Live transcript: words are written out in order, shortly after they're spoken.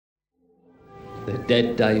They're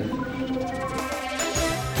dead, Dave.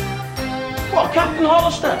 What, Captain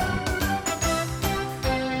Hollister?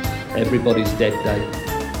 Everybody's dead, Dave.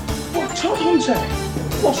 What, Todd Hunter?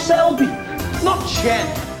 What, Selby? Not Chen.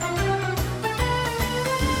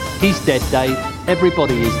 He's dead, Dave.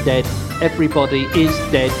 Everybody is dead. Everybody is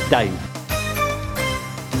dead, Dave.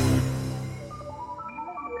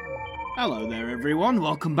 Hello there, everyone.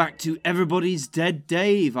 Welcome back to Everybody's Dead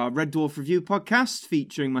Dave, our Red Dwarf review podcast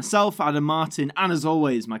featuring myself, Adam Martin, and as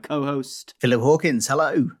always, my co-host, Philip Hawkins.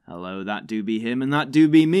 Hello. Hello, that do be him and that do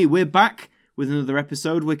be me. We're back with another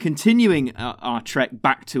episode. We're continuing our trek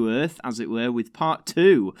back to Earth, as it were, with part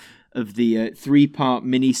 2 of the 3-part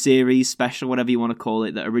mini-series special, whatever you want to call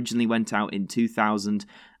it, that originally went out in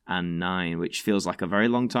 2009, which feels like a very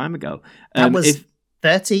long time ago. That was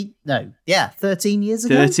 13 years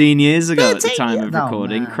ago. 13 years ago at the time of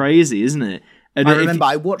recording. Man. Crazy, isn't it? And I remember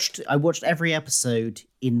I watched every episode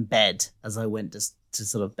in bed as I went to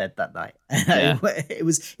sort of bed that night. Yeah. It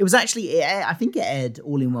was actually, I think it aired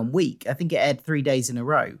all in 1 week. I think it aired 3 days in a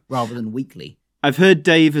row rather than weekly. I've heard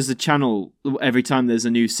Dave as a channel, every time there's a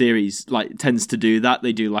new series, tends to do that.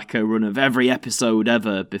 They do like a run of every episode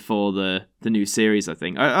ever before the new series, I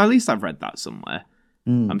think. At least I've read that somewhere.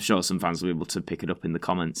 I'm sure some fans will be able to pick it up in the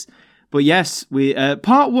comments. But yes, we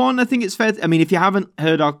part 1, I think it's fair. I mean, if you haven't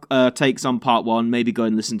heard our takes on part 1, maybe go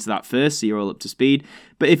and listen to that first so you're all up to speed.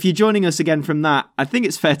 But if you're joining us again from that, I think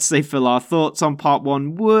it's fair to say, Phil, our thoughts on part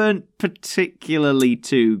 1 weren't particularly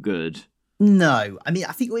too good. No, I mean,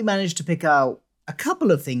 I think we managed to pick out a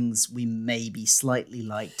couple of things we maybe slightly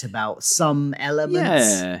liked about some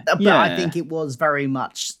elements. Yeah, but yeah. I think it was very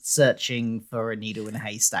much searching for a needle in a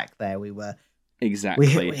haystack there. We were...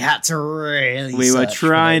 Exactly. We had to really. We were search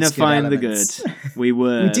trying for to those find the elements. good. We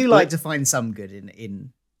were. We do like to find some good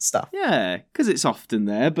in stuff. Yeah, because it's often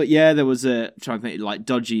there. But yeah, there was trying to think, like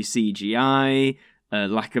dodgy CGI,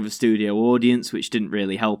 lack of a studio audience, which didn't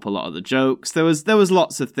really help a lot of the jokes. There was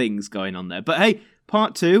lots of things going on there. But hey,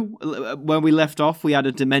 part 2, where we left off, we had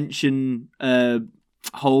a dimension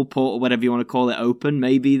hole portal, whatever you want to call it, open.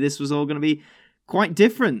 Maybe this was all going to be quite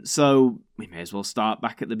different. So we may as well start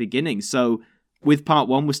back at the beginning. So with part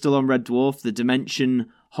 1, we're still on Red Dwarf. The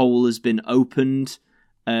dimension hole has been opened.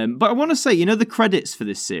 But I want to say, the credits for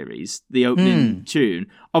this series, the opening tune,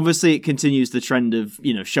 obviously it continues the trend of,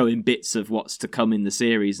 showing bits of what's to come in the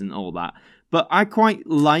series and all that. But I quite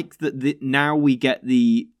like that now we get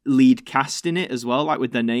the lead cast in it as well, like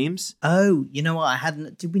with their names. Oh, you know what? I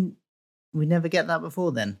hadn't. Did we never get that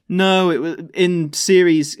before then? No, it was in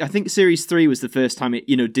series. I think series 3 was the first time it,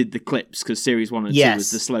 did the clips, because series 1 and 2 was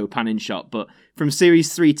the slow panning shot. But from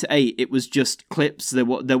series 3 to 8, it was just clips. There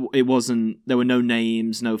were no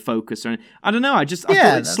names, no focus or anything. I don't know. I thought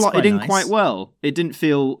it slotted in quite well. It didn't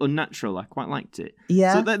feel unnatural. I quite liked it.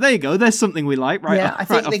 Yeah. So there you go. There's something we like, right? Yeah, I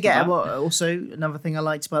think they get. Well, also, another thing I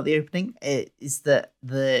liked about the opening is that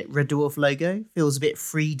the Red Dwarf logo feels a bit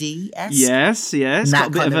 3D-esque. Yes. Got a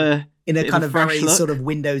bit of a. In a kind of very look. sort of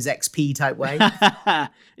Windows XP type way.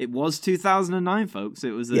 It was 2009, folks. It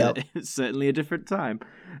was it's certainly a different time.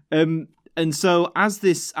 And so as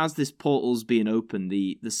this portal's being opened,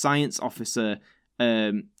 the science officer,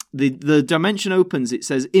 the dimension opens. It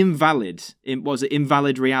says invalid. Was it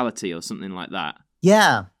invalid reality or something like that?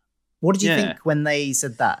 Yeah. What did you think when they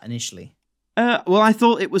said that initially? Well, I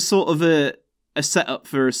thought it was sort of a setup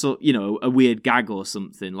for a weird gag or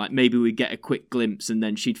something. Like maybe we'd get a quick glimpse and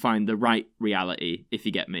then she'd find the right reality, if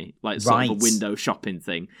you get me. Like sort of a window shopping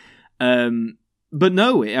thing. But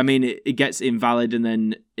no, it gets invalid and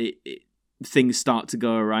then things start to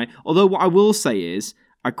go awry. Although what I will say is,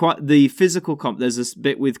 the physical comp, there's this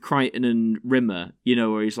bit with Crichton and Rimmer,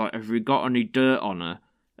 where he's like, have we got any dirt on her?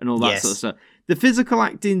 And all that sort of stuff. The physical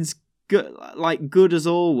acting's good as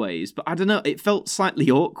always, but I don't know, it felt slightly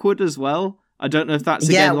awkward as well. I don't know if that's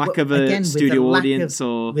lack of a studio audience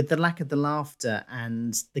or with the lack of the laughter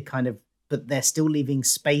and the kind of, but they're still leaving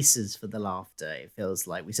spaces for the laughter. It feels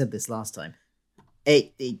like we said this last time.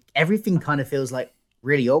 Everything kind of feels like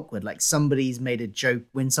really awkward. Like somebody's made a joke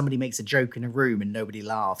when somebody makes a joke in a room and nobody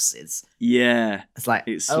laughs. It's like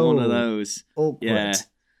it's one of those awkward.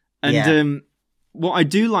 Yeah. And what I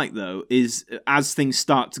do like though is as things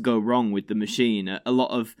start to go wrong with the machine, a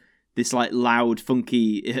lot of this like loud,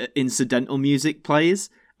 funky incidental music plays.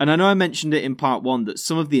 And I know I mentioned it in part 1 that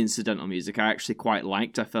some of the incidental music I actually quite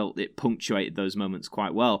liked. I felt it punctuated those moments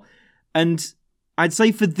quite well. And I'd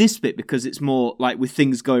say for this bit, because it's more like with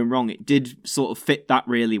things going wrong, it did sort of fit that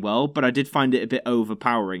really well, but I did find it a bit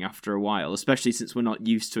overpowering after a while, especially since we're not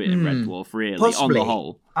used to it in Red Dwarf, really, Possibly. on the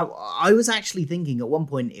whole. I was actually thinking at one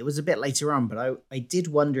point, it was a bit later on, but I did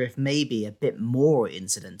wonder if maybe a bit more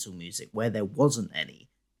incidental music, where there wasn't any,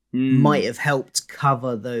 might have helped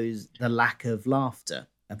cover the lack of laughter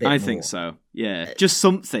a bit more. I think so, yeah. Just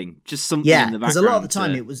something in the background. Yeah, because a lot of the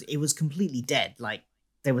time it was completely dead, like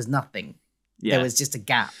there was nothing. Yeah. There was just a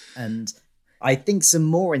gap, and I think some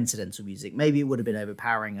more incidental music, maybe it would have been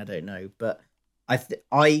overpowering, I don't know, but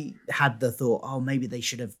I had the thought, oh, maybe they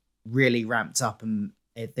should have really ramped up, and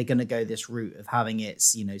if they're going to go this route of having it,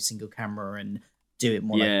 single camera and do it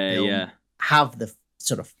more like film, have the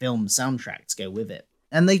sort of film soundtracks go with it.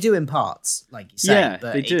 And they do in parts, like you say,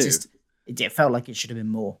 but they do. It felt like it should have been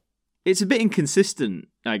more. It's a bit inconsistent,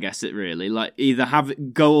 I guess, it really. Like, either have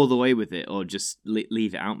it go all the way with it or just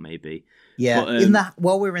leave it out, maybe. Yeah, but,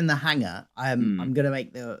 while we're in the hangar, I'm going to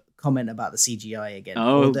make the comment about the CGI again.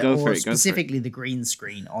 Oh, go for it. Specifically the green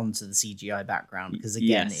screen onto the CGI background, because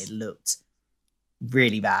again, it looked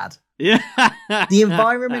really bad. Yeah. The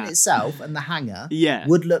environment itself and the hangar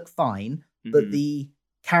would look fine, but the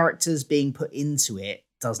characters being put into it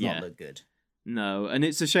does not look good. No, and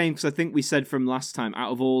it's a shame, because I think we said from last time,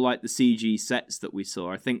 out of all like the CG sets that we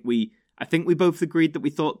saw, I think we both agreed that we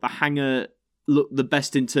thought the hangar looked the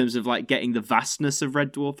best in terms of like getting the vastness of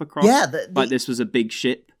Red Dwarf across. Yeah, like this was a big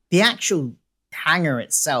ship. The actual hangar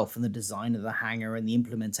itself and the design of the hangar and the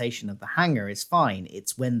implementation of the hangar is fine.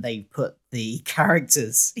 It's when they put the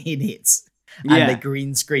characters in it and they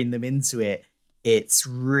green screen them into it, it's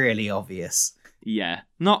really obvious. Yeah,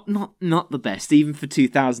 not the best, even for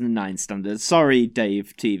 2009 standards. Sorry,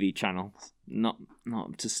 Dave TV channel. Not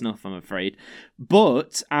up to snuff, I'm afraid.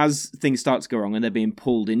 But as things start to go wrong and they're being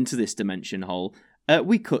pulled into this dimension hole,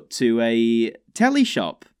 we cut to a telly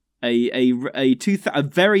shop, a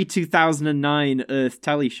very 2009 Earth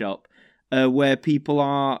telly shop, where people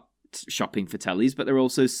are shopping for tellies, but they're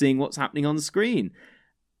also seeing what's happening on the screen.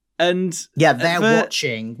 And they're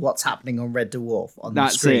watching what's happening on Red Dwarf on the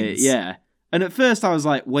screens. That's it, yeah. And at first I was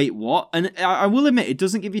like, wait, what? And I will admit, it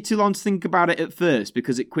doesn't give you too long to think about it at first,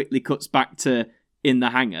 because it quickly cuts back to in the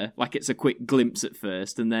hangar. Like, it's a quick glimpse at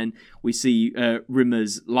first. And then we see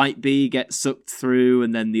Rimmer's light bee get sucked through,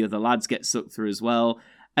 and then the other lads get sucked through as well.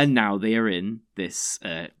 And now they are in this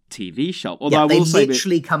TV shop. Although they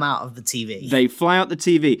literally come out of the TV. They fly out the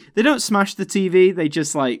TV. They don't smash the TV. They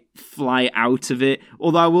just, like, fly out of it.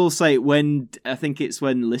 Although I will say, I think it's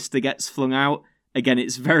when Lister gets flung out, again,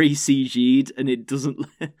 it's very CG'd, and it doesn't.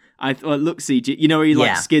 It looks CG. You know, where he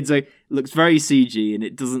like skids. It looks very CG, and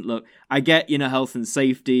it doesn't look. I get, health and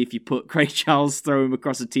safety. If you put Craig Charles, throw him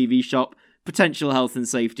across a TV shop, potential health and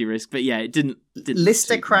safety risk. But yeah, it didn't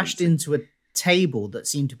Lister crashed into a table that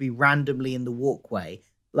seemed to be randomly in the walkway.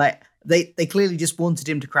 Like they clearly just wanted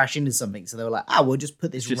him to crash into something, so they were like, we'll just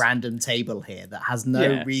put this random table here that has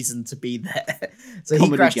no reason to be there. So he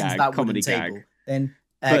crashed into that wooden table. Then.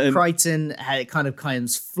 Crichton kind of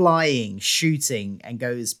comes flying, shooting, and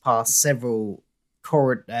goes past several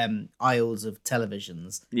aisles of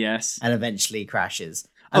televisions. Yes. And eventually crashes.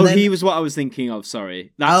 And he was what I was thinking of,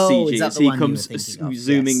 sorry. That's CG. Is that the he one comes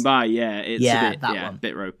zooming by, it's a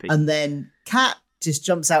bit ropey. And then Cat just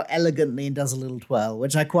jumps out elegantly and does a little twirl,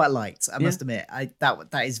 which I quite liked. I must admit,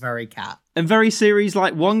 that is very Cat. And very series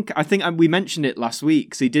like one. I think we mentioned it last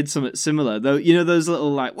week because he did something similar. Though those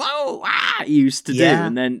little like whoa he used to do,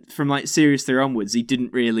 and then from like series 3 onwards, he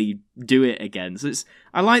didn't really do it again. So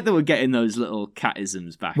I like that we're getting those little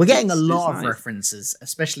Catisms back. We're getting a lot of references,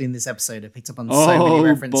 especially in this episode. I picked up on so many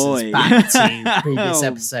references back to previous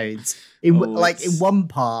episodes. In one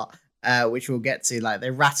part. Which we'll get to, like they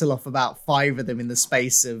rattle off about 5 of them in the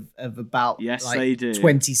space of about they do.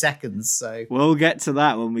 20 seconds. So we'll get to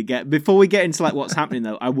that before we get into like what's happening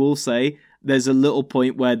though. I will say there's a little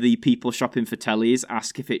point where the people shopping for tellies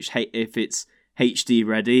ask if it's HD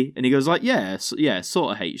ready, and he goes like, yeah, sort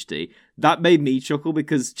of HD. That made me chuckle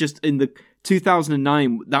because just in the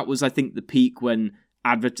 2009, that was I think the peak when.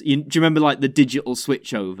 Do you remember like the digital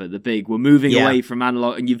switchover, the big we're moving away from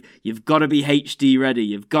analog, and you've got to be HD ready,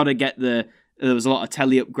 you've got to get there was a lot of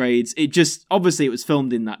telly upgrades. It just obviously it was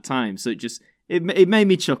filmed in that time, so it made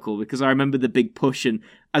me chuckle because I remember the big push, and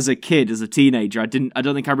as a kid, as a teenager, I don't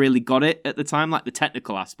think I really got it at the time, like the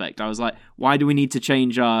technical aspect. I was like, why do we need to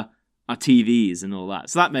change our TVs and all that?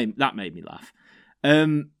 So that made me laugh.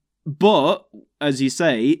 But as you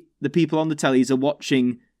say, the people on the tellies are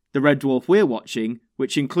watching the Red Dwarf we're watching,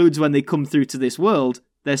 which includes when they come through to this world,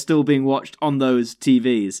 they're still being watched on those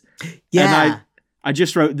TVs. Yeah. And I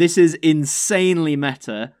just wrote, this is insanely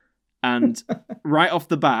meta, And right off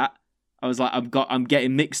the bat, I was like, I'm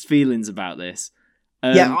getting mixed feelings about this.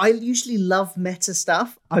 Yeah, I usually love meta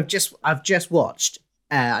stuff. I've just watched.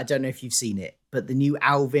 I don't know if you've seen it, but the new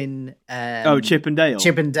Alvin. Chip and Dale.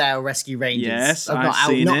 Chip and Dale Rescue Rangers. Yes, Oh, I've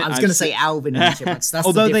seen it. I was going to say Alvin and the Chipmunks. That's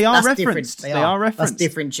Although they are that's referenced. Different. They are referenced. That's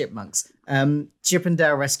different chipmunks. Chip and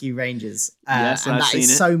Dale Rescue Rangers. Yes, and I've that seen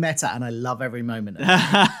is it. so meta, and I love every moment of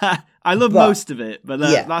it. I love most of it, but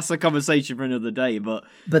yeah. that's a conversation for another day. But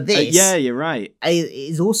this, yeah, you're right. It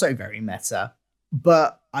is also very meta,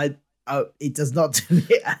 but it does not do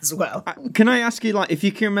it as well. Can I ask you, like, if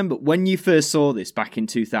you can remember when you first saw this back in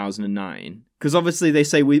 2009? Because obviously they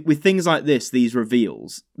say with things like this, these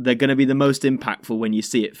reveals, they're going to be the most impactful when you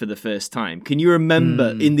see it for the first time. Can you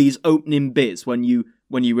remember in these opening bits when you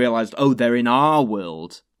realized, oh, they're in our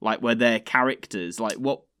world, like where they're characters? Like,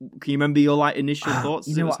 what can you remember your like initial thoughts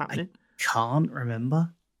as it was happening? I can't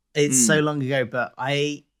remember. It's so long ago, but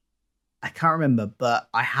I can't remember. But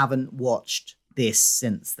I haven't watched this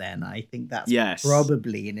since then. I think that's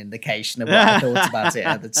probably an indication of what I thought about it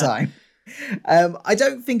at the time. I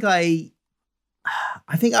don't think I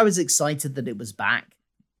think I was excited that it was back.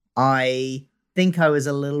 I think I was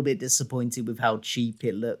a little bit disappointed with how cheap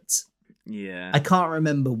it looked. Yeah. I can't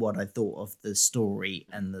remember what I thought of the story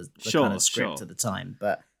and the kind of script at the time,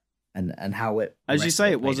 but and how it, as you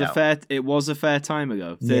say, it was a fair time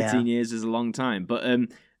ago. 13 years is a long time, but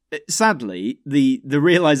sadly, the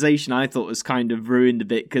realization I thought was kind of ruined a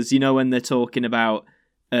bit, because you know when they're talking about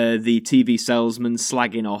the TV salesman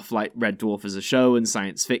slagging off like Red Dwarf as a show and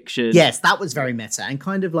science fiction. Yes, that was very meta and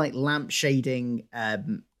kind of like lampshading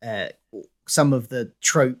some of the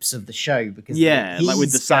tropes of the show, because like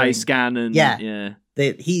with the size scan and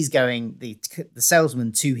he's going, the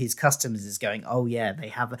salesman to his customers is going, oh yeah, they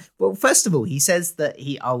have well, first of all, he says that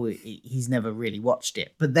he's never really watched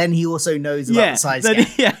it, but then he also knows about the size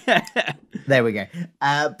scan. There we go.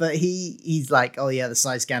 But he's like, oh yeah, the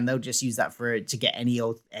size scan, they'll just use that to get any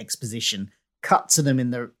old exposition. Cut to them in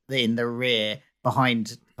the rear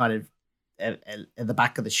behind kind of at the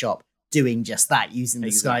back of the shop doing just that, using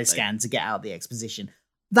the sky scan to get out the exposition.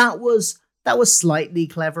 That was slightly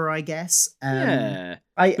clever, I guess. But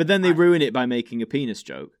then they ruin it by making a penis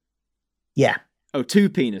joke. Yeah. Oh, two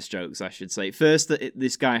penis jokes, I should say. First, that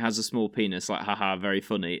this guy has a small penis, like, haha, very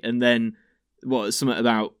funny. And then, something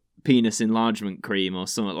about penis enlargement cream or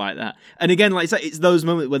something like that. And again, like it's those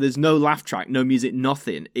moments where there's no laugh track, no music,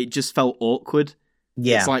 nothing. It just felt awkward.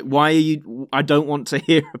 Yeah. It's like, why are you... I don't want to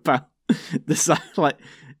hear about the... Like...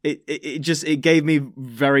 It gave me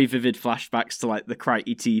very vivid flashbacks to like the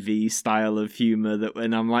Crikey TV style of humor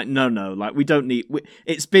and I'm like, no, like we don't need.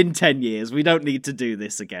 It's been 10 years. We don't need to do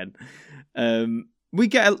this again. We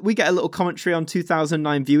get a little commentary on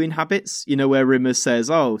 2009 viewing habits. You know, where Rimmer says,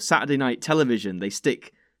 "Oh, Saturday night television, they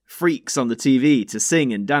stick freaks on the TV to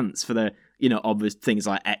sing and dance for the obvious things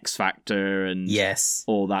like X Factor and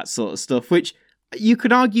all that sort of stuff." Which you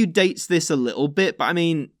could argue dates this a little bit, but I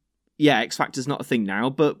mean. Yeah, X Factor's not a thing now,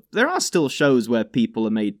 but there are still shows where people are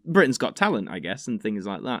made. Britain's Got Talent, I guess, and things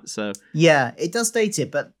like that. So yeah, it does date it,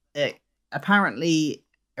 but apparently,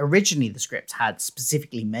 originally the script had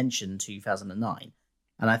specifically mentioned 2009,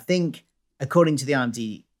 and I think, according to the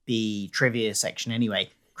IMDb trivia section, anyway,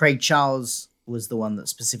 Craig Charles was the one that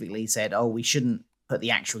specifically said, "Oh, we shouldn't put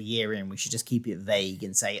the actual year in. We should just keep it vague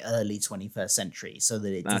and say early 21st century, so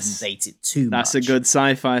that it doesn't date it too much." That's a good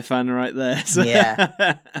sci-fi fan right there. So.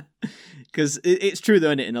 Yeah. Because it's true, though,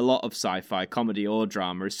 isn't it? In a lot of sci-fi, comedy or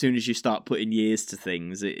drama, as soon as you start putting years to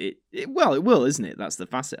things, it will, isn't it? That's the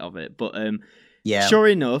facet of it. But sure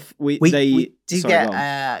enough, we do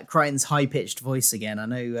get Crichton's high-pitched voice again. I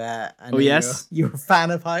know yes, you're a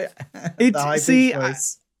fan of the high-pitched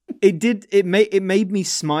voice. It made me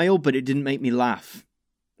smile, but it didn't make me laugh.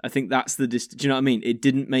 I think that's do you know what I mean?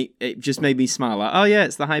 It just made me smile. Like, oh yeah,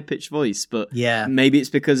 it's the high pitched voice, but maybe it's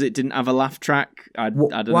because it didn't have a laugh track. I don't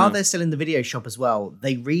know. While they're still in the video shop as well,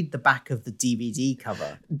 they read the back of the DVD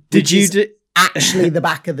cover. Actually the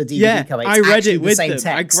back of the DVD cover. It's I read it with them. Text.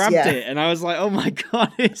 I grabbed it and I was like, oh my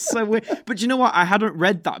God, it's so weird. But you know what? I hadn't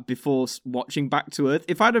read that before watching Back to Earth.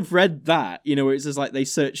 If I'd have read that, where it's just like they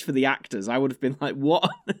search for the actors, I would have been like, what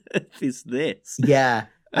on earth is this? Yeah.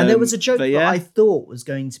 And there was a joke that I thought was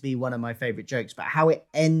going to be one of my favorite jokes, but how it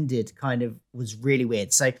ended kind of was really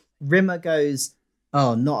weird. So Rimmer goes,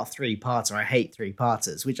 "Oh, not a three-parter. I hate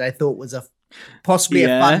three-parters," which I thought was possibly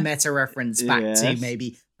a fun meta reference back to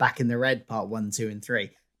maybe Back in the Red part 1, 2, and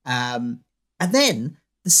 3. And then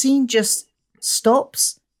the scene just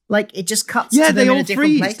stops. Like it just cuts to them in a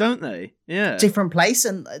different place, don't they? Yeah, different place,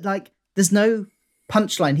 and like there's no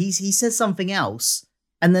punchline. He says something else,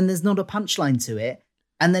 and then there's not a punchline to it.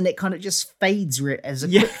 and then it kind of just fades as a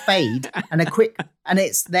Yeah. quick fade and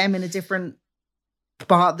it's them in a different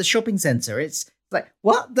part of the shopping center. It's like,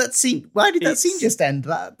 what? Why did that scene It's- just end?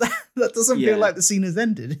 That doesn't Yeah. feel like the scene has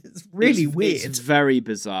ended. It's really weird. It's very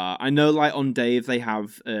bizarre. I know, like on Dave, they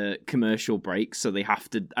have commercial breaks, so they have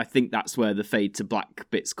to. I think that's where the fade to black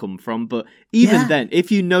bits come from. But even Yeah. then,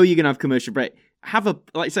 if you know you're gonna have commercial break, have a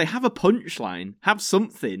punchline, have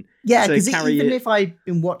something. Yeah, to because carry even it. if I'd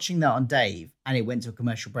been watching that on Dave and it went to a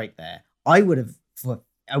commercial break there, I would have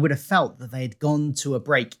felt that they had gone to a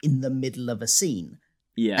break in the middle of a scene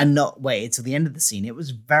Yeah, and not waited till the end of the scene. It was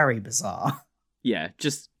very bizarre. yeah,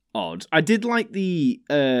 just odd. I did like the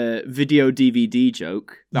video DVD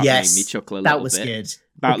joke. That Yes, made me chuckle a That little was bit. good.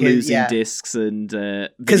 About Because, losing yeah. discs and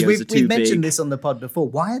Because videos are too we've mentioned big. this on the pod before.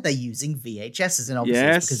 Why are they using VHSs? And obviously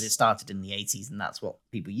Yes. it's because it started in the 80s and that's what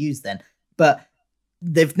people used then. But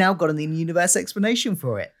they've now got an in-universe explanation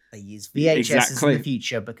for it. They use VHSs Exactly. in the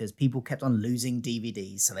future because people kept on losing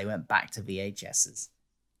DVDs, so they went back to VHSs.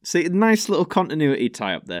 See, nice little continuity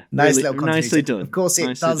tie up there. Nice Really, little continuity. nicely done. Of course, it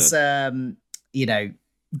Nicely does, done.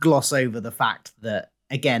 gloss over the fact that,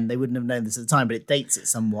 again, they wouldn't have known this at the time, but it dates it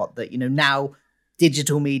somewhat that, now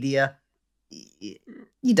digital media,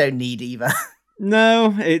 you don't need either.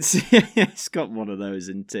 No, it's got one of those,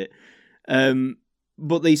 isn't it?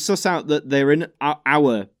 But they suss out that they're in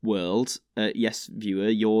our world, yes, viewer,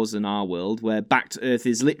 yours and our world, where Back to Earth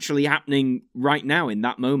is literally happening right now in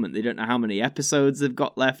that moment. They don't know how many episodes they've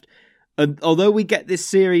got left. And although we get this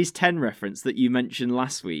Series 10 reference that you mentioned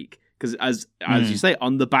last week, because as you say,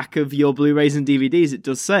 on the back of your Blu-rays and DVDs, it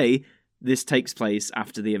does say this takes place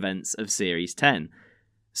after the events of Series 10.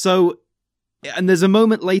 So, and there's a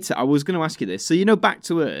moment later, I was going to ask you this. So, Back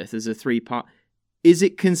to Earth is a 3-part. Is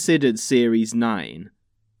it considered Series 9?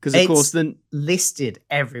 Because, of course, then... listed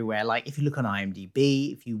everywhere. Like, if you look on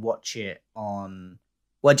IMDb, if you watch it on...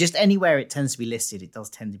 Well, just anywhere it tends to be listed, it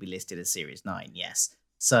does tend to be listed as Series 9, yes.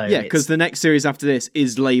 So Yeah, because the next series after this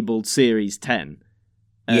is labelled Series 10.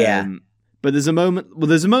 Yeah. But there's a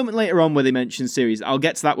moment later on where they mention series. I'll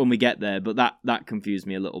get to that when we get there, but that confused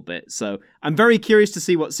me a little bit. So I'm very curious to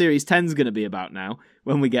see what Series 10 is going to be about now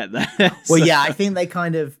when we get there. Well, So- yeah, I think they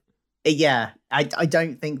kind of... Yeah, I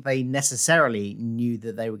don't think they necessarily knew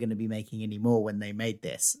that they were going to be making any more when they made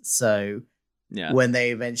this. So yeah. when they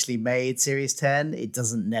eventually made Series 10, it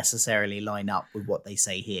doesn't necessarily line up with what they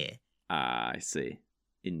say here. I see.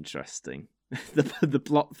 Interesting. the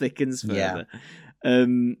plot thickens Yeah.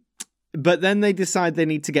 further. But then they decide they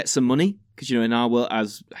need to get some money because in our world,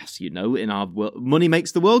 as you know, in our world, money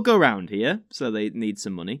makes the world go round here. So they need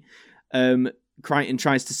some money. Crichton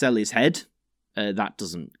tries to sell his head. That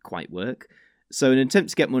doesn't quite work. So in an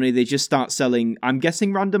attempt to get money, they just start selling. I'm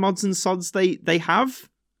guessing random odds and sods. They have.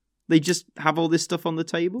 They just have all this stuff on the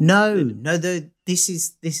table. No. This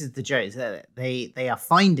is the joke. They are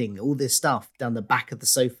finding all this stuff down the back of the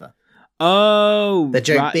sofa. Oh, The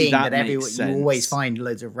joke right, being that makes you always sense. find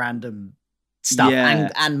loads of random stuff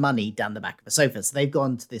Yeah. and money down the back of a sofa. So they've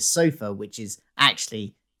gone to this sofa, which is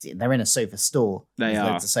actually, they're in a sofa store. They with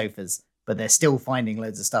are. loads of sofas, but they're still finding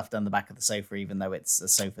loads of stuff down the back of the sofa, even though it's a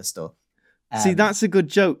sofa store. See, that's a good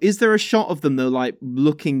joke. Is there a shot of them though, like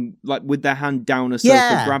looking like with their hand down a sofa,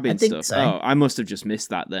 Yeah, grabbing I think stuff? so. Oh, I must have just missed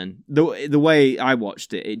that then. The way I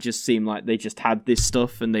watched it, it just seemed like they just had this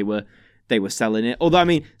stuff and they were selling it. Although, I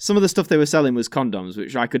mean, some of the stuff they were selling was condoms,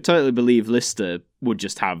 which I could totally believe Lister would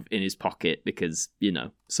just have in his pocket because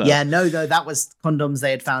So Yeah, no, that was condoms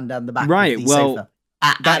they had found down the back Right, of the well, sofa.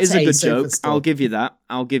 that is a good sofa joke. store. I'll give you that.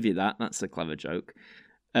 That's a clever joke.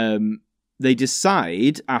 They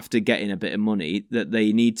decide, after getting a bit of money, that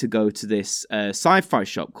they need to go to this sci-fi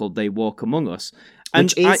shop called They Walk Among Us.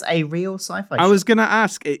 Which is a real sci-fi I was going to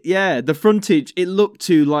ask, the frontage, it looked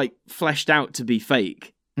too, fleshed out to be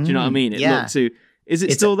fake. Do you know what I mean? It looked too... Is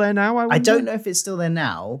it still there now, I don't know if it's still there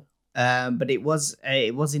now, but it was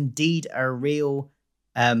indeed a real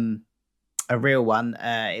one.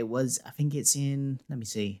 It was, I think it's in, let me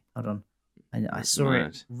see, hold on. I saw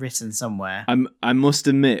it written somewhere. I must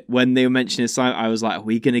admit, when they were mentioning sci, I was like, are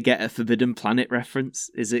we going to get a Forbidden Planet reference?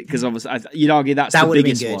 Is it? Because obviously, you'd argue that's the would have been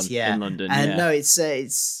biggest good, one yeah. in London. And yeah. no,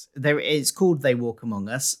 it's called They Walk Among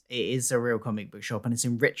Us. It is a real comic book shop, and it's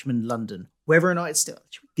in Richmond, London. Whether or not it's still,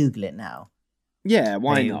 should we Google it now? Yeah,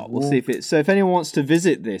 why They not? We'll see if it's... So if anyone wants to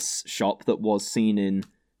visit this shop that was seen in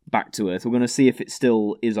Back to Earth, we're going to see if it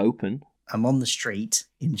still is open. I'm on the street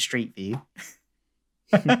in Street View.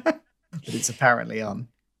 But it's apparently on.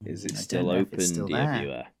 Is it I still don't know if open, it's still dear there.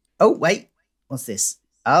 viewer? Oh, wait. What's this?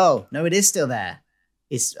 Oh, no, it is still there.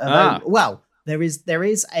 It's well, there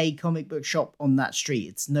is a comic book shop on that street.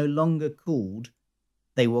 It's no longer called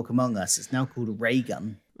They Walk Among Us. It's now called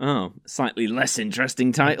Raygun. Oh, slightly less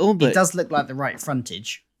interesting title, but It does look like the right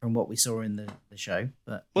frontage from what we saw in the show.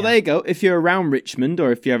 But well, yeah. there you go. If you're around Richmond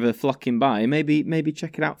or if you're ever flocking by, maybe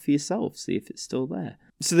check it out for yourself. See if it's still there.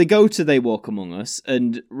 So they go to They Walk Among Us,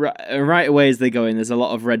 and right away as they go in, there's a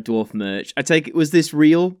lot of Red Dwarf merch. I take it, was this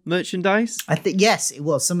real merchandise? I think, yes, it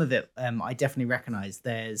was. Some of it I definitely recognise.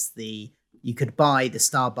 There's you could buy the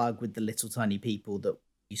Starbug with the little tiny people that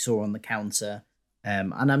you saw on the counter.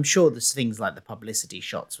 And I'm sure there's things like the publicity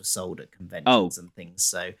shots were sold at conventions and things.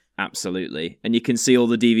 So absolutely. And you can see all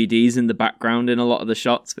the DVDs in the background in a lot of the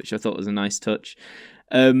shots, which I thought was a nice touch.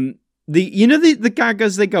 The gag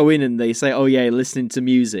as they go in and they say, "Oh yeah, listening to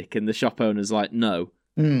music," and the shop owner's like, "No."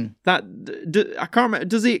 That I can't remember.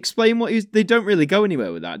 Does he explain what they don't really go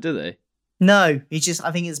anywhere with that, do they? No,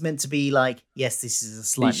 I think it's meant to be like, yes, this is a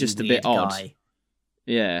slightly just a weird bit odd. guy.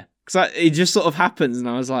 Yeah, because it just sort of happens, and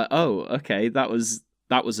I was like, "Oh, okay, that was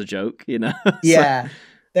a joke," you know? Yeah.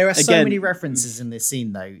 There are so again, many references in this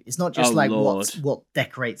scene, though. It's not just what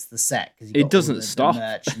decorates the set. It doesn't stop. The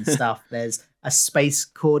merch and stuff. There's a Space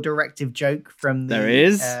Core directive joke from the... There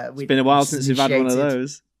is. It's been a while since we've had one of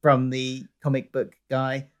those. From the comic book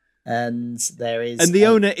guy. And there is... And the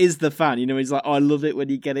owner is the fan. You know, he's like, "Oh, I love it when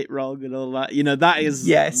you get it wrong," and all that. You know, that is...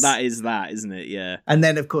 Yes. That is that, isn't it? Yeah. And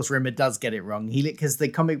then, of course, Rimmer does get it wrong. Because the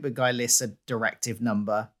comic book guy lists a directive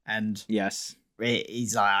number. And yes,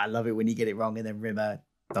 he's like, "I love it when you get it wrong." And then Rimmer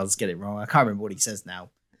does get it wrong. I can't remember what he says now.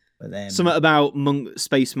 But then something about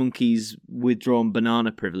space monkeys withdrawn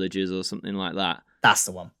banana privileges or something like that. That's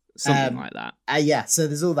the one. Something like that. Yeah, so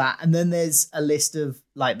there's all that. And then there's a list of,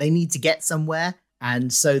 like, they need to get somewhere.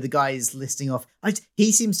 And so the guy is listing off...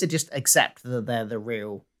 he seems to just accept that they're the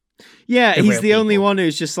real... Yeah, he's the only people. one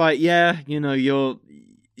who's just like, yeah, you...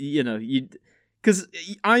 Because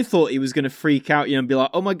I thought he was going to freak out, and be like,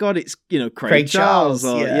 "Oh my god, it's Craig Charles,"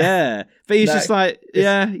 or yeah. But he's just like,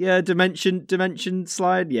 yeah, dimension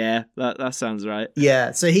slide, yeah, that sounds right.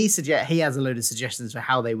 Yeah, so he has a load of suggestions for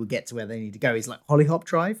how they would get to where they need to go. He's like Hollyhop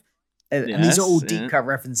Drive, and these are all deep cut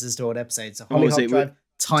references to old episodes. So Hollyhop Drive,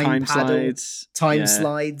 time paddle, slides,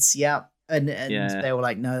 slides, yeah, and they were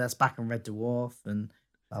like, "No, that's back on Red Dwarf," and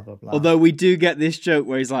blah, blah, blah. Although we do get this joke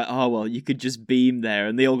where he's like, "Oh, well, you could just beam there."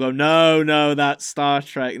 And they all go, no, that's Star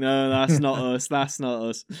Trek. No, that's not us. That's not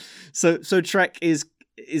us. So Trek is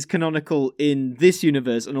canonical in this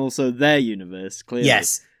universe and also their universe, clearly.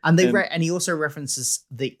 Yes. And and he also references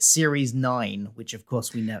the Series 9, which of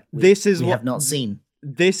course we have not seen.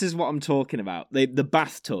 This is what I'm talking about. The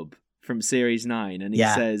bathtub from Series 9. And he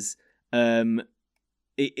says, it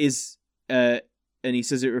is... and he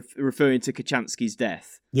says it referring to Kachansky's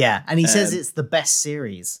death. Yeah, and he says it's the best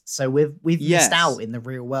series. So we've missed out in the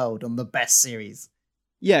real world on the best series.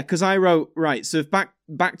 Yeah, because I wrote, right, so if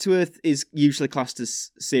Back to Earth is usually classed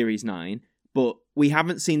as Series 9, but we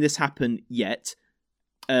haven't seen this happen yet.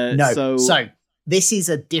 No, so this is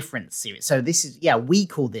a different series. So this is, we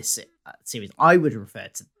call this series. I would refer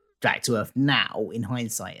to Back to Earth now, in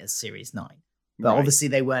hindsight, as Series 9. But obviously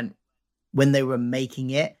they weren't, when they were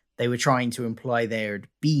making it, they were trying to imply there had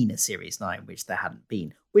been a Series 9, which there hadn't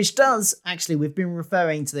been. Which does, actually, we've been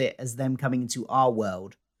referring to it as them coming into our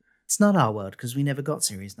world. It's not our world, because we never got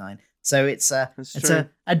Series 9. So it's a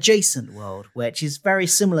adjacent world, which is very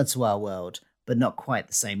similar to our world, but not quite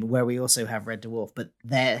the same, where we also have Red Dwarf, but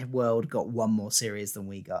their world got one more series than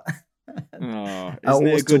we got. Isn't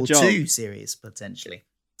it a good job? 2 series, potentially.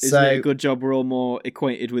 Isn't it a good job we're all more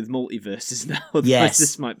acquainted with multiverses now? Otherwise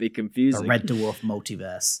this might be confusing. The Red Dwarf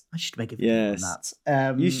multiverse. I should make a video on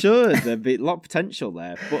that. You should. There'd be a lot of potential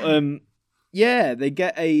there. But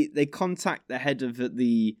they contact the head of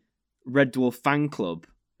the Red Dwarf fan club,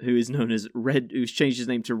 who is known as who's changed his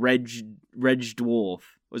name to Reg Dwarf.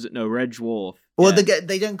 Was it Reg Dwarf? Well,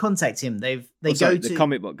 they don't contact him. The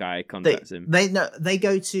comic book guy contacts him. They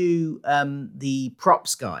go to the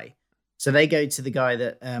props guy. So they go to the guy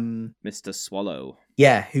that Mr. Swallow.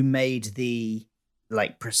 Yeah, who made the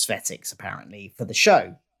prosthetics apparently for the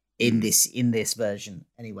show in this version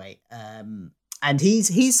anyway. And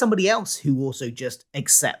he's somebody else who also just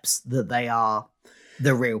accepts that they are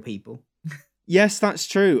the real people. Yes, that's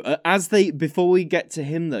true. Before we get to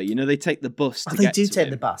him though, they take the bus to get to him. They do take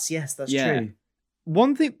the bus. Yes, that's true.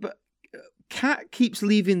 One thing, but Cat keeps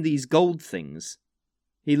leaving these gold things.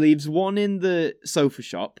 He leaves one in the sofa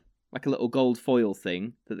shop, like a little gold foil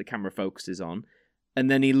thing that the camera focuses on. And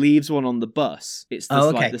then he leaves one on the bus. It's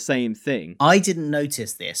like the same thing. I didn't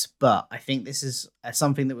notice this, but I think this is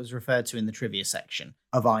something that was referred to in the trivia section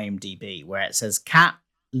of IMDb, where it says, Cat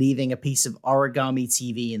leaving a piece of origami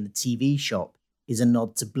TV in the TV shop is a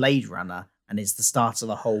nod to Blade Runner and is the start of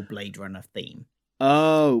the whole Blade Runner theme.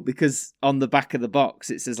 Oh, because on the back of the box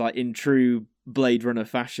it says like in true Blade Runner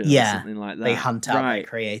fashion or something like that. They hunt out their Right.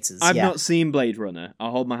 creators. I've yeah. not seen Blade Runner.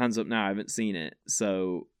 I'll hold my hands up now. I haven't seen it.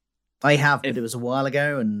 So I have, but it was a while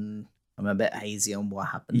ago, and I'm a bit hazy on what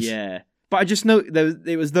happened. yeah. But I just know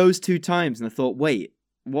it was those two times, and I thought, wait,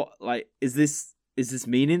 what? Like, is this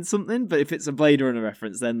meaning something? But if it's a Blade Runner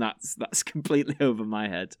reference, then that's completely over my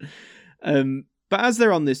head. But as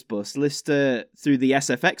they're on this bus, Lister, through the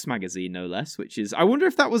SFX magazine, no less, which is, I wonder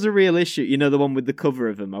if that was a real issue. You know, the one with the cover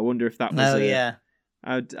of him. I wonder if that was. Yeah.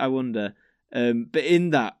 I wonder. But in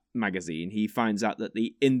that magazine, he finds out that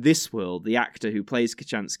in this world, the actor who plays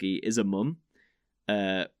Kachansky is a mum,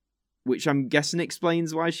 which I'm guessing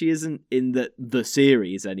explains why she isn't in the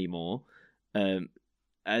series anymore.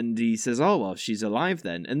 And he says, "Oh well, she's alive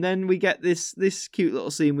then." And then we get this cute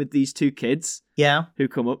little scene with these two kids, who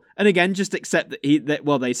come up, and again, just accept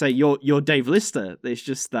that they say you're Dave Lister. There's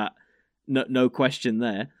just that no question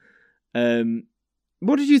there.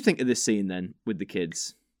 What did you think of this scene then with the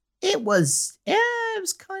kids? It was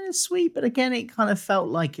kind of sweet, but again, it kind of felt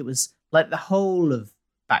like it was like the whole of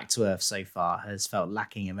Back to Earth so far has felt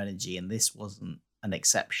lacking of energy, and this wasn't an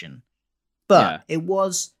exception. But it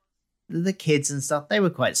was the kids and stuff. They were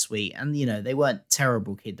quite sweet, and they weren't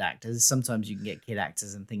terrible kid actors. Sometimes you can get kid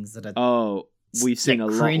actors and things that are we've seen a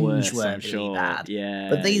lot worse, I'm sure. Bad. Yeah,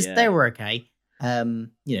 but they were okay.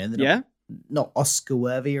 They're not Oscar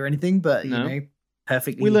worthy or anything, but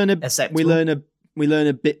perfectly. We learn acceptable. we learn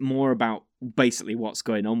a bit more about basically what's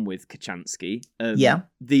going on with Kachansky.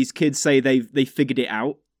 These kids say they figured it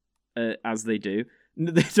out, as they do.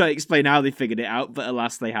 They don't explain how they figured it out, but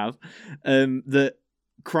alas, they have. That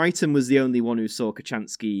Crichton was the only one who saw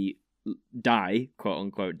Kachansky die, quote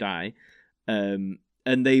unquote die.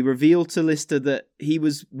 And they reveal to Lister that he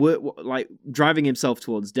was like driving himself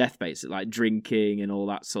towards death, basically, like drinking and all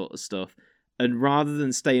that sort of stuff. And rather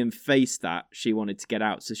than stay and face that, she wanted to get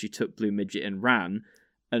out, so she took Blue Midget and ran.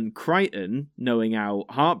 And Crichton, knowing how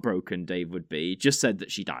heartbroken Dave would be, just said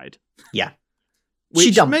that she died. Yeah. Which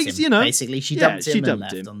she dumped makes, him, basically. She dumped him and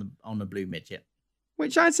left him. on the Blue Midget.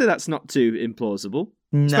 Which I'd say that's not too implausible.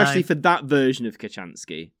 No. Especially for that version of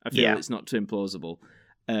Kachansky. I feel it's not too implausible.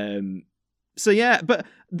 But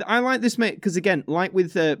I like this, mate, because again, like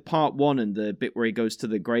with part 1 and the bit where he goes to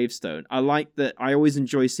the gravestone, I like that. I always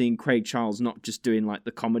enjoy seeing Craig Charles not just doing like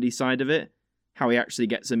the comedy side of it, how he actually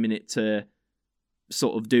gets a minute to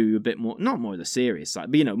sort of do a bit more, not more of the serious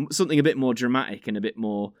side, but something a bit more dramatic and a bit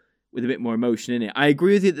more with a bit more emotion in it. I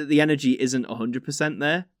agree with you that the energy isn't 100%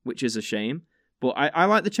 there, which is a shame, but I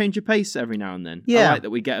like the change of pace every now and then. I like that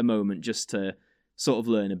we get a moment just to sort of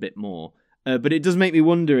learn a bit more. But it does make me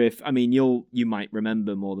wonder if, you might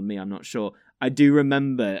remember more than me, I'm not sure. I do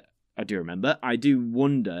wonder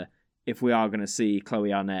if we are going to see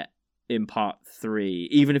Chloe Arnett in part 3,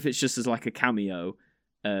 even if it's just as like a cameo.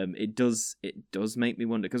 It does make me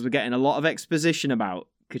wonder, because we're getting a lot of exposition about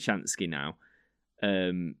Kachansky now.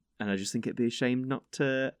 And I just think it'd be a shame not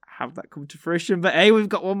to have that come to fruition. But hey, we've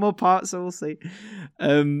got one more part, so we'll see.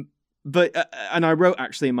 And I wrote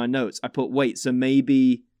actually in my notes, I put, wait, so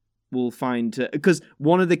maybe we'll find, because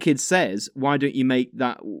one of the kids says, why don't you make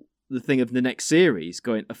that the thing of the next series,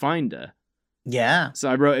 going to find her? Yeah.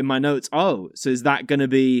 So I wrote in my notes, so is that going to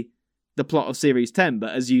be the plot of series 10?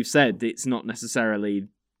 But as you've said, it's not necessarily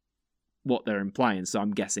what they're implying, so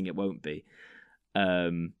I'm guessing it won't be.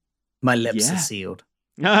 My lips are sealed.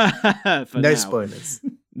 No spoilers.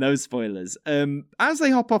 No spoilers. As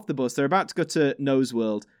they hop off the bus, they're about to go to No's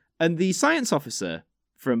world, and the science officer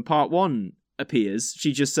from part 1 appears.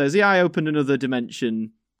 She just says, I opened another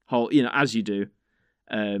dimension hole, as you do.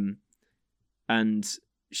 And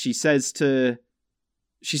she says to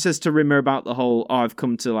Rimmer about the whole, I've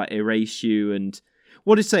come to like erase you, and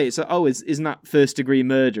what did it say? It's like, isn't that first degree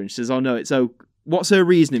murder? And she says, no, it's what's her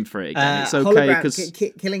reasoning for it again? It's okay because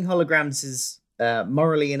killing holograms is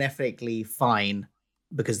morally and ethically fine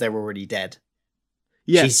because they're already dead.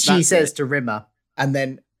 Yes, she says to Rimmer, and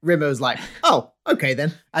then Rimmer's like, oh, okay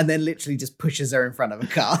then, and then literally just pushes her in front of a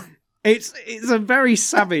car. It's a very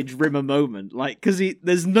savage Rimmer moment, like, because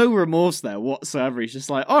there's no remorse there whatsoever. He's just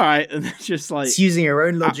like, all right, and it's just like, it's using her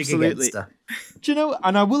own logic against her. Do you know?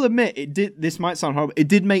 And I will admit, this might sound horrible. It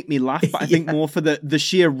did make me laugh, but I think more for the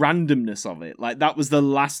sheer randomness of it. Like, that was the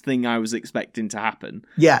last thing I was expecting to happen.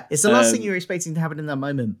 Yeah, it's the last thing you were expecting to happen in that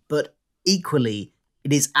moment, but equally,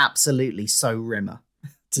 it is absolutely so Rimmer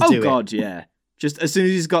to do it. Oh God, yeah. Just as soon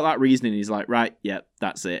as he's got that reasoning, he's like, right, yep,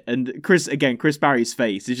 that's it. And Chris Barry's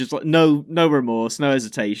face is just like, no remorse, no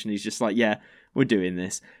hesitation. He's just like, yeah, we're doing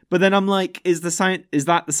this. But then I'm like, is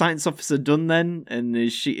that the science officer done then? And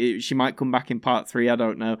is she might come back in part 3, I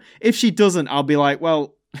don't know. If she doesn't, I'll be like,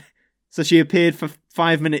 well, so she appeared for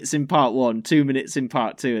 5 minutes in part 1, 2 minutes in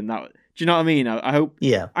part 2, and that... Do you know what I mean? I hope...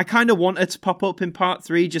 Yeah. I kind of want her to pop up in part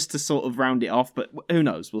 3 just to sort of round it off, but who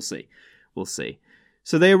knows? We'll see. We'll see.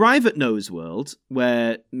 So they arrive at Nose World,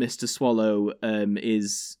 where Mr. Swallow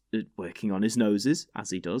is working on his noses, as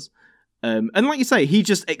he does. And like you say, he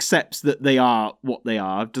just accepts that they are what they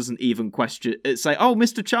are, doesn't even question it. Say, oh,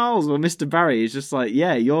 Mr. Charles or Mr. Barry. He's just like,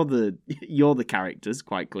 yeah, you're the characters,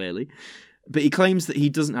 quite clearly. But he claims that he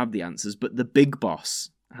doesn't have the answers, but the big boss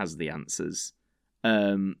has the answers.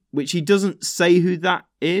 Which he doesn't say who that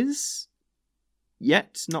is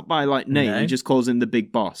yet, not by like name. No. He just calls him the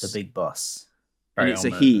big boss. The big boss. And Very it's a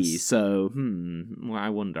ominous. he, so well, I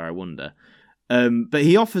wonder. But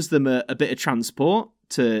he offers them a bit of transport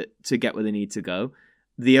to get where they need to go.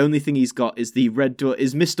 The only thing he's got is the red door,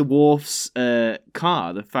 is Mr. Worf's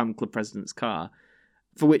car, the fan club president's car,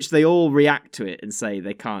 for which they all react to it and say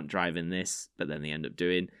they can't drive in this, but then they end up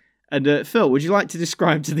doing. And Phil, would you like to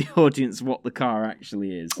describe to the audience what the car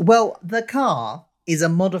actually is? Well, the car is a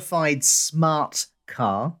modified smart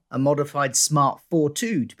car, a modified Smart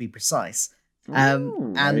 4.2 to be precise.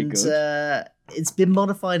 Very good. It's been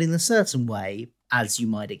modified in a certain way, as you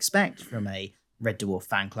might expect from a Red Dwarf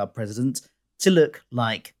fan club president, to look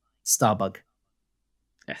like Starbug.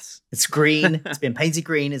 Yes. It's green. It's been painted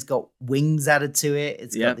green. It's got wings added to it.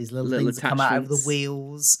 It's got these little things that come out of the attachments.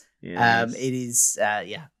 wheels. Yes. It is,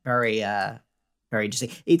 very, very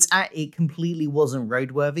interesting. It completely wasn't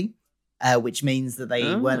roadworthy, which means that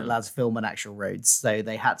they weren't allowed to film on actual roads. So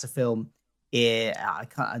they had to film here.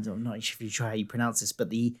 I'm not sure how you pronounce this, but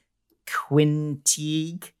the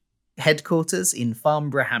Quintieg headquarters in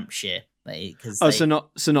Farnborough, Hampshire. So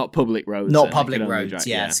not public roads. Not then. public They can only roads, drive-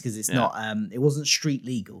 yes, because it's not. It wasn't street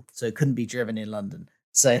legal, so it couldn't be driven in London.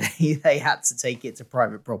 So they had to take it to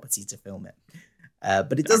private property to film it.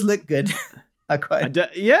 But it does look good.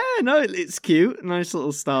 It's cute. Nice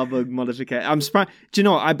little Starbug modification. I'm surprised. Do you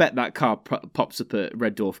know what? I bet that car pops up at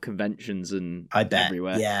Red Dwarf conventions and I bet.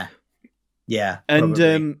 everywhere. Yeah. And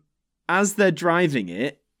probably. as they're driving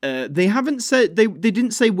it, they haven't said they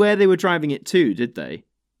didn't say where they were driving it to, did they?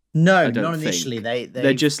 No, I don't not think. initially.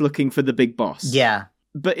 They're just looking for the big boss. Yeah.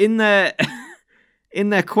 But in their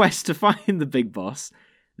quest to find the big boss,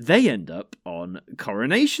 they end up on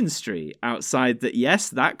Coronation Street outside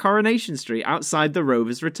that Coronation Street outside the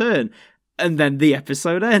Rover's Return, and then the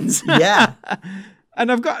episode ends. Yeah. And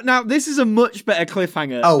this is a much better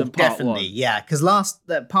cliffhanger. Oh, than part definitely. 1. Yeah, because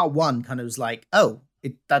part 1 kind of was like,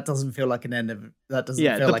 that doesn't feel like an end of that. Doesn't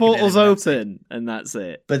feel the like an end portal's of an episode. open, and that's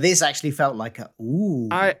it. But this actually felt like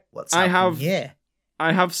what's I happening have- here?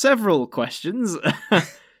 I have several questions.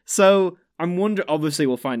 So I'm wondering, obviously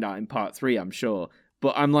we'll find out in part 3, I'm sure.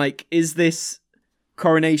 But I'm like, is this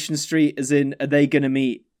Coronation Street as in, are they going to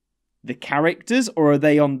meet the characters or are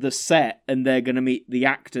they on the set and they're going to meet the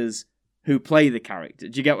actors who play the character?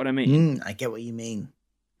 Do you get what I mean? I get what you mean.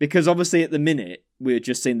 Because obviously at the minute, we're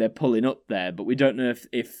just seeing they're pulling up there, but we don't know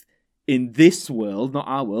if in this world, not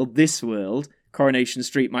our world, this world, Coronation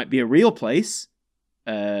Street might be a real place,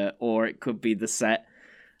 or it could be the set.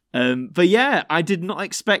 But yeah, I did not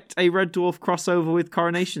expect a Red Dwarf crossover with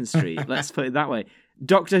Coronation Street. Let's put it that way.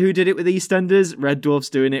 Doctor Who did it with EastEnders, Red Dwarf's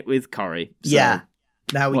doing it with Corrie. So, Yeah.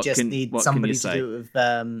 Now we what just can- need what can somebody you to say? do it with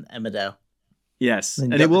Emmerdale. Yes, And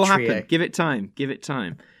and get it will the trio. happen. Give it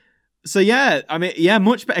time. So yeah, I mean,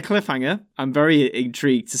 much better cliffhanger. I'm very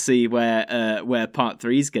intrigued to see where part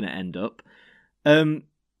 3 is going to end up.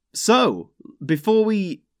 So before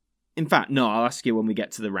we, in fact, no, I'll ask you when we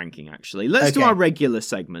get to the ranking. Actually, let's do Okay. our regular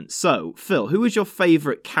segment. So Phil, who was your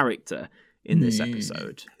favourite character in this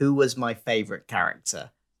episode? Who was my favorite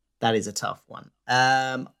character? That is a tough one.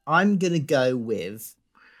 I'm gonna go with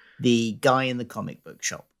the guy in the comic book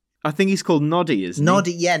shop. I think he's called Noddy, isn't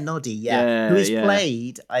Noddy, yeah. Who is Yeah.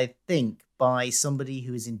 played, I think, by somebody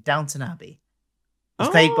who is in Downton Abbey. It's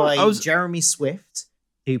Oh, played by I was- Jeremy Swift,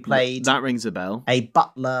 who he? played That rings a bell. a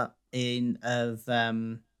butler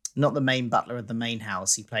not the main butler of the main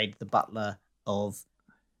house. He played the butler of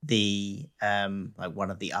the like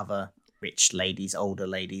one of the other rich ladies, older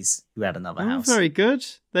ladies who had another house. Very good.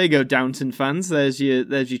 There you go, Downton fans. There's your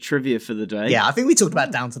trivia for the day. Yeah, I think we talked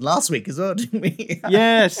about Downton last week as well, didn't we?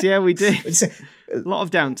 Yes, yeah, we did. It's- A lot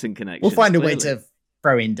of Downton connections. We'll find a way clearly. to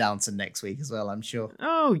throw in Downton next week as well, I'm sure.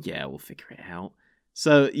 Oh yeah, we'll figure it out.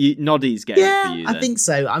 So Noddy's getting it for you. I then. think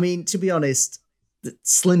so. I mean, to be honest,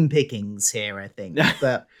 slim pickings here, I think.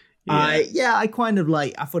 But Yeah. I kind of I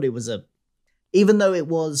thought it was even though it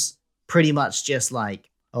was pretty much just like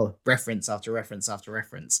reference after reference after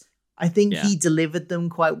reference. I think Yeah. he delivered them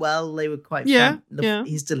quite well. They were quite Yeah, fun. yeah.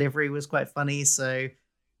 His delivery was quite funny. So,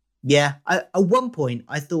 yeah. At one point,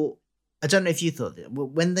 I thought, I don't know if you thought that,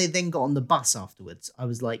 when they then got on the bus afterwards, I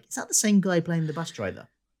was like, is that the same guy playing the bus driver?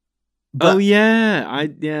 Oh yeah,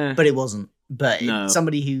 yeah. But it wasn't. But No.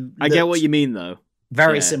 somebody who I get looked what you mean though.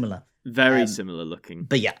 very Yeah. similar. Very Um, similar looking.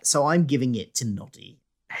 But yeah, so I'm giving it to Noddy.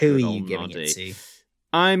 Who Good are you old giving Noddy. it to?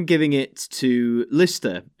 I'm giving it to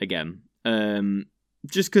Lister again.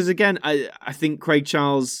 Just because, again, I think Craig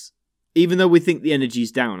Charles, even though we think the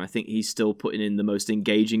energy's down, I think he's still putting in the most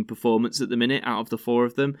engaging performance at the minute out of the four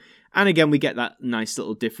of them. And again, we get that nice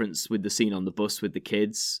little difference with the scene on the bus with the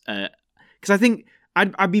kids. Because I think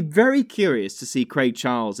I'd be very curious to see Craig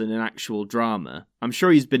Charles in an actual drama. I'm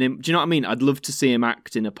sure he's been in... Do you know what I mean? I'd love to see him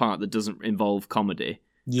act in a part that doesn't involve comedy.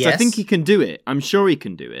 'Cause Yes. I think he can do it. I'm sure he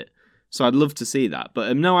can do it. So I'd love to see that.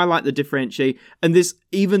 But no, I like the differentiate. And this,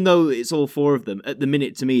 even though it's all four of them, at the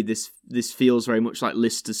minute to me, this feels very much like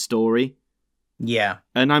Lister's story. Yeah.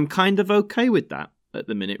 And I'm kind of okay with that at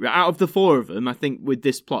the minute. Out of the four of them, I think with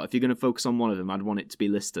this plot, if you're going to focus on one of them, I'd want it to be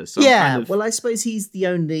Lister. So Yeah, I'm kind of, well, I suppose he's the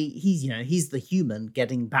only, he's the human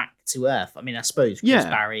getting back to Earth. I mean, I suppose Chris Yeah.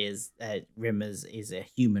 Barry Rimmers is a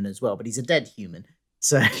human as well, but he's a dead human.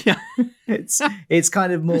 So yeah. it's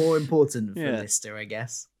kind of more important for Yeah. Lister, I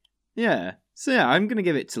guess. Yeah. So yeah, I'm going to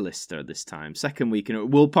give it to Lister this time. Second week in a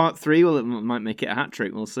Will part 3? Well, it might make it a hat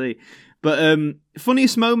trick. We'll see. But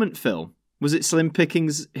funniest moment, Phil? Was it Slim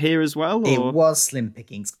Pickings here as well? Or? It was Slim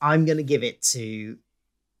Pickings. I'm going to give it to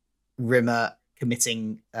Rimmer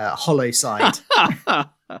committing hollow side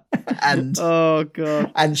and oh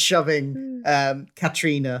god, and shoving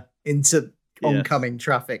Katrina into oncoming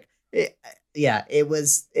traffic. It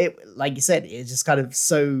was like you said, it just kind of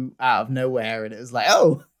so out of nowhere, and it was like,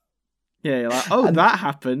 oh. Yeah, you're like, oh, And- that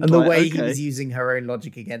happened. And the Like, way he okay. was using her own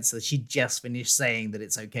logic against her, she just finished saying that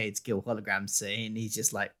it's okay to kill holograms, and he's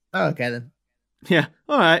just like, oh, okay then. Yeah,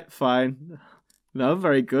 all right, fine. No,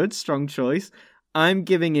 very good, strong choice. I'm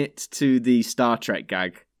giving it to the Star Trek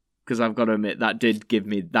gag because I've got to admit that did get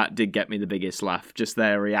me the biggest laugh. Just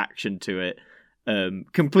their reaction to it,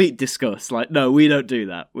 complete disgust. Like, no, we don't do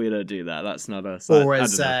that. We don't do that. That's not us. Or I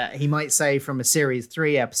as don't know. he might say from a Series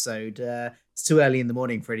 3 episode, it's too early in the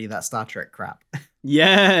morning for any of that Star Trek crap.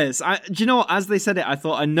 Yes, do you know what? As they said it, I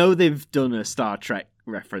thought I know they've done a Star Trek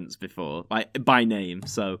reference before, like by name.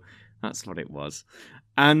 So that's what it was.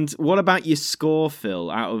 And what about your score,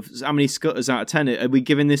 Phil? Out of how many scutters out of 10? Are we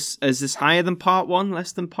giving this? Is this higher than part 1?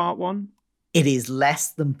 Less than part 1? It is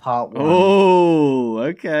less than part 1. Oh,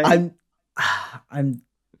 okay. I'm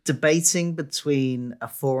debating between a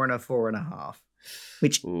 4 and a 4.5,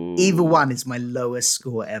 which Ooh. either one is my lowest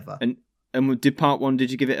score ever. And did part 1?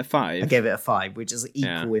 Did you give it a 5? I gave it a 5, which is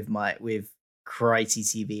equal Yeah. with Variety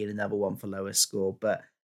TV and another one for lowest score. But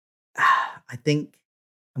I think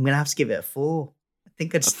I'm gonna have to give it a 4. I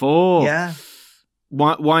think I A just 4. yeah.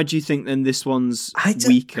 Why do you think then this one's I don't-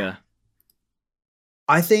 weaker?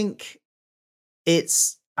 I think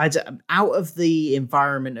it's out of the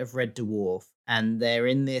environment of Red Dwarf, and they're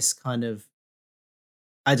in this kind of,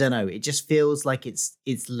 I don't know. It just feels like it's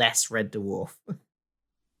less Red Dwarf.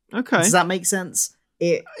 Okay. Does that make sense?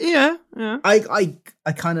 Yeah. I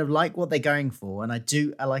kind of like what they're going for, and I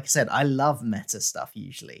do. Like I said, I love meta stuff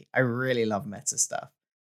usually. I really love meta stuff,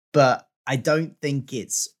 but I don't think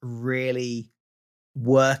it's really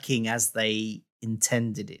working as they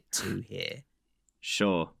intended it to here.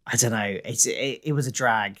 Sure. I don't know. It was a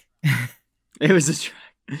drag. It was a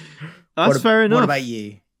track. That's fair enough. What about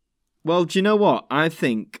you? Well, do you know what? I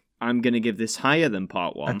think I'm going to give this higher than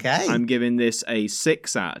part 1. Okay. I'm giving this a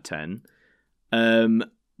 6 out of 10.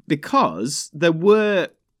 Because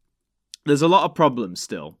there's a lot of problems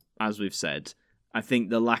still, as we've said. I think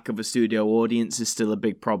the lack of a studio audience is still a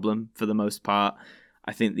big problem for the most part.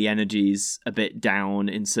 I think the energy's a bit down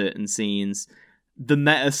in certain scenes. The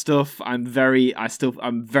meta stuff, I'm very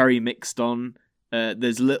mixed on.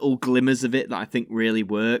 There's little glimmers of it that I think really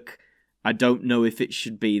work. I don't know if it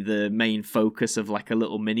should be the main focus of like a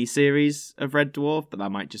little mini series of Red Dwarf, but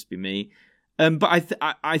that might just be me. But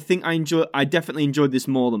I think I definitely enjoyed this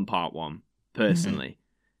more than part 1 personally. Mm-hmm.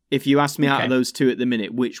 If you ask me out Okay. of those two at the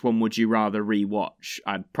minute, which one would you rather rewatch?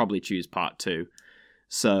 I'd probably choose part 2.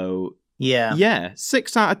 So Yeah.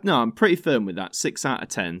 6 out of... No, I'm pretty firm with that. 6 out of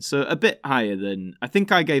 10. So a bit higher than... I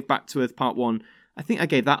think I gave Back to Earth Part 1. I think I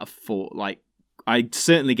gave that a 4. Like, I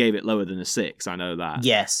certainly gave it lower than a 6. I know that.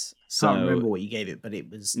 Yes. So, Can't remember what you gave it, but it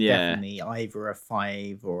was Yeah. definitely either a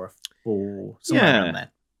 5 or a 4, somewhere around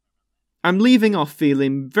there. I'm leaving off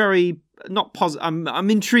feeling very not positive. I'm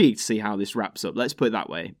intrigued to see how this wraps up. Let's put it that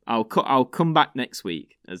way. I'll come back next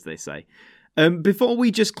week, as they say. Before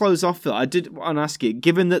we just close off, Phil, I did want to ask you,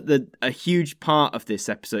 given that a huge part of this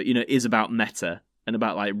episode, is about meta and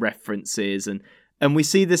about like references, and we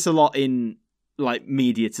see this a lot in like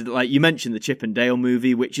media, like you mentioned the Chip and Dale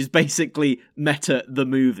movie, which is basically meta the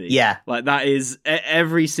movie. Yeah, like that is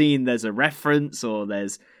every scene. There's a reference or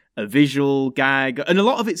there's a visual gag, and a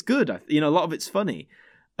lot of it's good. A lot of it's funny,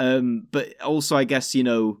 but also I guess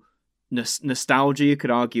nostalgia, you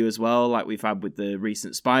could argue as well, like we've had with the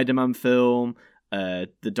recent Spider-Man film,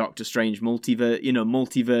 the Doctor Strange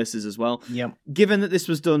multiverses as well. Yep. Given that this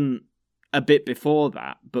was done a bit before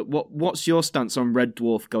that, but what's your stance on Red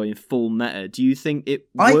Dwarf going full meta? Do you think it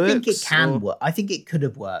works? I think it can work. I think it could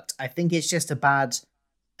have worked. I think it's just a bad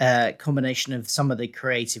combination of some of the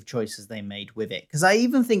creative choices they made with it. Because I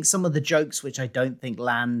even think some of the jokes, which I don't think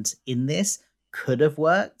land in this, could have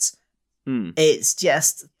worked. It's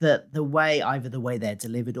just that either the way they're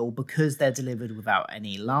delivered or because they're delivered without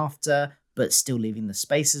any laughter, but still leaving the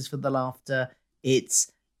spaces for the laughter.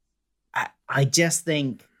 I just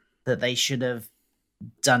think that they should have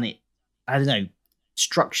done it, I don't know,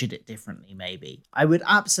 structured it differently maybe. I would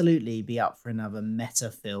absolutely be up for another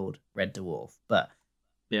meta-filled Red Dwarf, but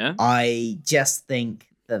yeah, I just think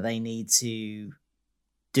that they need to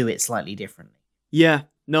do it slightly differently. Yeah.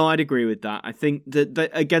 No, I'd agree with that. I think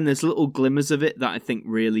that again, there's little glimmers of it that I think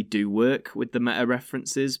really do work with the meta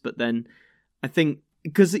references, but then I think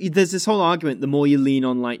because there's this whole argument, the more you lean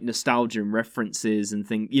on like nostalgia and references and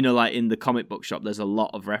things, like in the comic book shop, there's a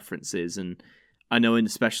lot of references, and I know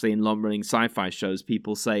especially in long-running sci-fi shows,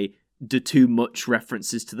 people say, do too much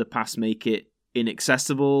references to the past make it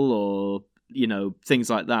inaccessible, or things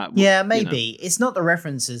like that. Yeah, maybe it's not the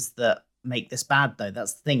references that make this bad though.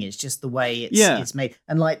 That's the thing. It's just the way it's made,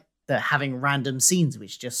 and like having random scenes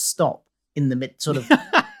which just stop in the mid, sort of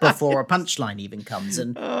before a punchline even comes,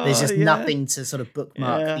 and there's just nothing to sort of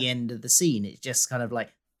bookmark the end of the scene. It just kind of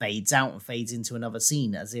like fades out and fades into another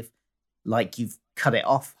scene as if like you've cut it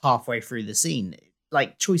off halfway through the scene.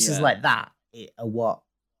 Like choices like that are what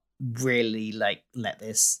really like let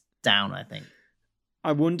this down, I think.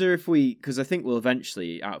 I wonder if because I think we'll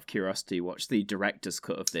eventually, out of curiosity, watch the director's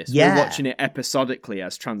cut of this. Yeah. We're watching it episodically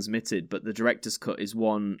as transmitted, but the director's cut is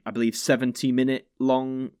one, I believe, 70-minute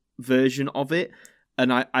long version of it.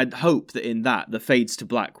 And I'd hope that in that, the fades to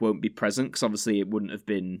black won't be present, because obviously it wouldn't have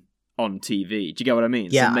been on TV. Do you get what I mean?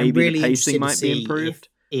 Yeah, so maybe I'm really the pacing might interested to be improved.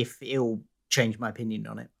 If it'll change my opinion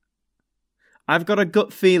on it. I've got a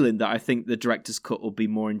gut feeling that I think the director's cut will be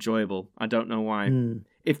more enjoyable. I don't know why.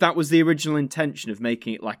 If that was the original intention of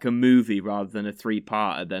making it like a movie rather than a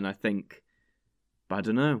 3-parter, then I think, but I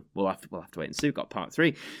don't know. We'll have to wait and see. We've got part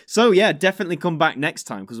 3. So yeah, definitely come back next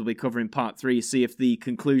time, because we'll be covering part 3, see if the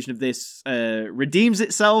conclusion of this redeems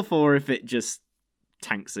itself or if it just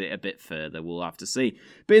tanks it a bit further. We'll have to see.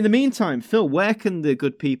 But in the meantime, Phil, where can the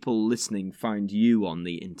good people listening find you on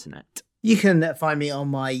the internet? You can find me on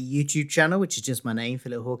my YouTube channel, which is just my name,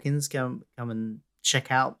 Philip Hawkins. Come and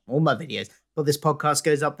check out all my videos. Well, this podcast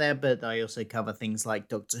goes up there, but I also cover things like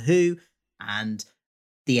Doctor Who and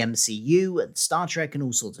the MCU and Star Trek and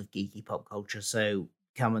all sorts of geeky pop culture. So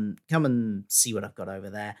come and see what I've got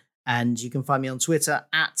over there. And you can find me on Twitter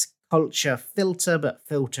at CultureFilter, but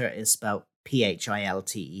filter is spelled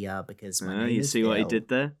Philter because my name you is see Phil. what he did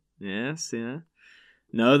there? Yes, yeah.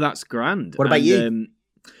 No, that's grand. What about you?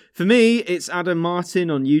 For me, it's Adam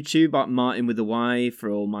Martin on YouTube, at Martin with a Y, for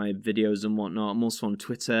all my videos and whatnot. I'm also on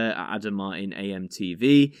Twitter at Adam Martin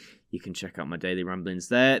AMTV. You can check out my daily ramblings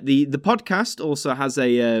there. The podcast also has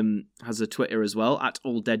a Twitter as well, at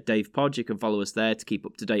All Dead Dave Pod. You can follow us there to keep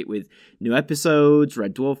up to date with new episodes,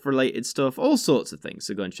 Red Dwarf related stuff, all sorts of things.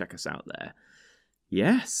 So go and check us out there.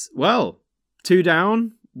 Yes, well, 2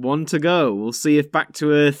 down, 1 to go. We'll see if Back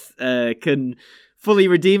to Earth can fully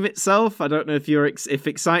redeem itself. I don't know if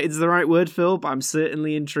excited is the right word, Phil, but I'm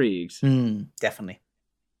certainly intrigued. Definitely.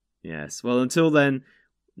 Yes. Well, until then,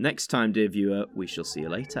 next time, dear viewer, we shall see you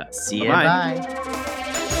later. See you. Bye-bye. Bye.